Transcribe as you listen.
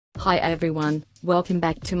Hi everyone, welcome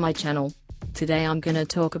back to my channel. Today I'm gonna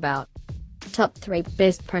talk about top 3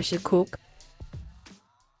 best pressure cook.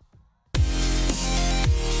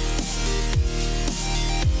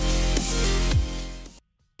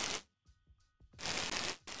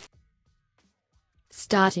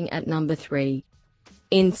 Starting at number 3.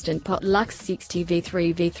 Instant Pot Lux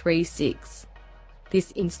 60v3v36.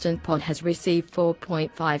 This Instant Pot has received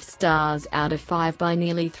 4.5 stars out of 5 by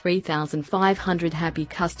nearly 3,500 happy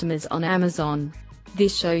customers on Amazon.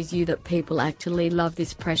 This shows you that people actually love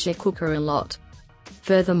this pressure cooker a lot.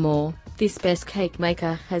 Furthermore, this best cake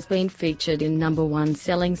maker has been featured in #1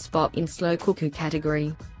 selling spot in slow cooker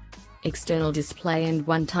category. External display and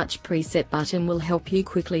one-touch preset button will help you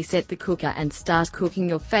quickly set the cooker and start cooking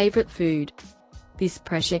your favorite food. This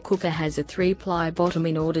pressure cooker has a 3-ply bottom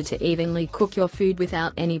in order to evenly cook your food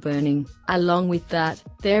without any burning. Along with that,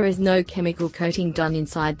 there is no chemical coating done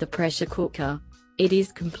inside the pressure cooker. It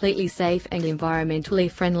is completely safe and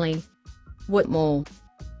environmentally friendly. What more?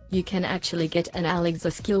 You can actually get an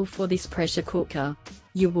Alexa skill for this pressure cooker.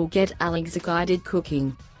 You will get Alexa guided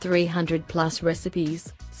cooking, 300+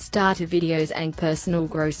 recipes, starter videos and personal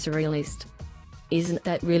grocery list. Isn't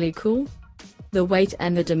that really cool? The weight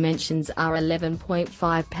and the dimensions are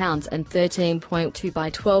 11.5 pounds and 13.2 by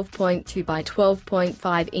 12.2 by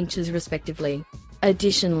 12.5 inches respectively.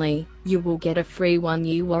 Additionally, you will get a free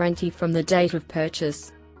 1-year warranty from the date of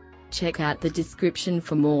purchase. Check out the description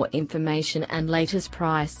for more information and latest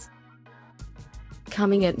price.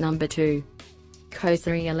 Coming at number 2.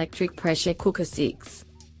 Cossery Electric Pressure Cooker 6.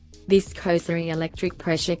 This Cossery electric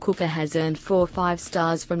pressure cooker has earned 4.5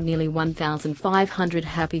 stars from nearly 1,500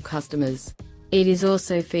 happy customers. It is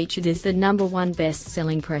also featured as the #1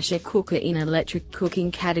 best-selling pressure cooker in electric cooking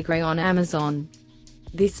category on Amazon.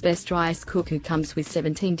 This best rice cooker comes with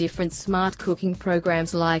 17 different smart cooking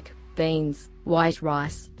programs like beans, white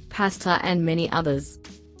rice, pasta and many others.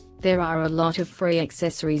 There are a lot of free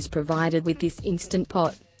accessories provided with this Instant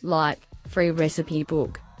Pot, like free recipe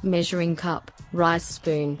book, measuring cup, rice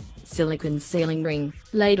spoon, silicone sealing ring,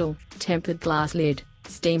 ladle, tempered glass lid,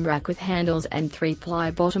 steam rack with handles and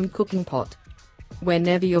 3-ply bottom cooking pot.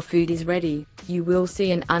 Whenever your food is ready, you will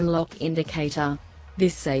see an unlock indicator.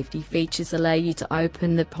 This safety features allow you to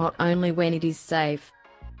open the pot only when it is safe.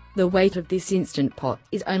 The weight of this Instant Pot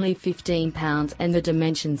is only 15 pounds and the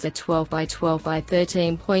dimensions are 12 by 12 by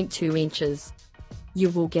 13.2 inches. You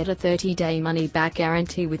will get a 30-day money-back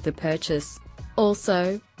guarantee with the purchase.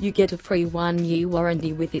 Also, you get a free 1-year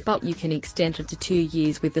warranty with it, but you can extend it to 2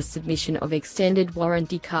 years with the submission of extended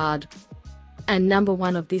warranty card. And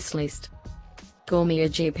 #1 of this list. Gourmet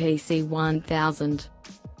GPC 1000.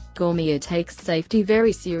 Gourmet takes safety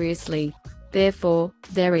very seriously. Therefore,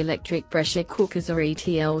 their electric pressure cookers are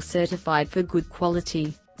ETL certified for good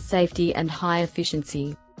quality, safety and high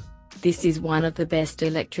efficiency. This is one of the best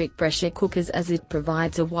electric pressure cookers as it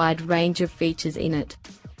provides a wide range of features in it.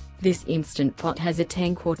 This Instant Pot has a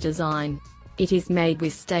 10-quart design. It is made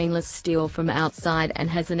with stainless steel from outside and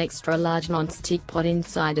has an extra large non-stick pot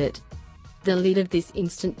inside it. The lid of this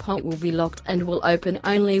Instant Pot will be locked and will open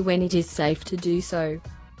only when it is safe to do so.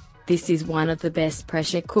 This is one of the best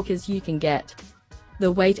pressure cookers you can get.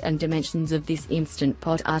 The weight and dimensions of this Instant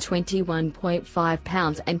Pot are 21.5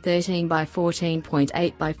 pounds and 13 by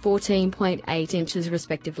 14.8 by 14.8 inches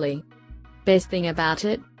respectively. Best thing about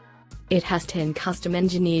it? It has 10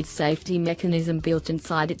 custom-engineered safety mechanism built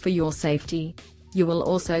inside it for your safety. You will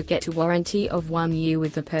also get a warranty of 1 year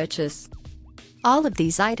with the purchase. All of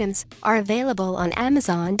these items are available on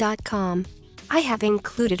Amazon.com. I have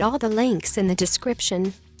included all the links in the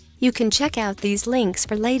description. You can check out these links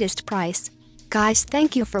for latest price. Guys,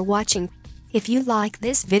 thank you for watching. If you like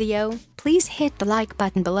this video, please hit the like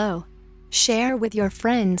button below. Share with your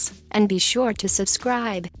friends, and be sure to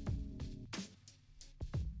subscribe.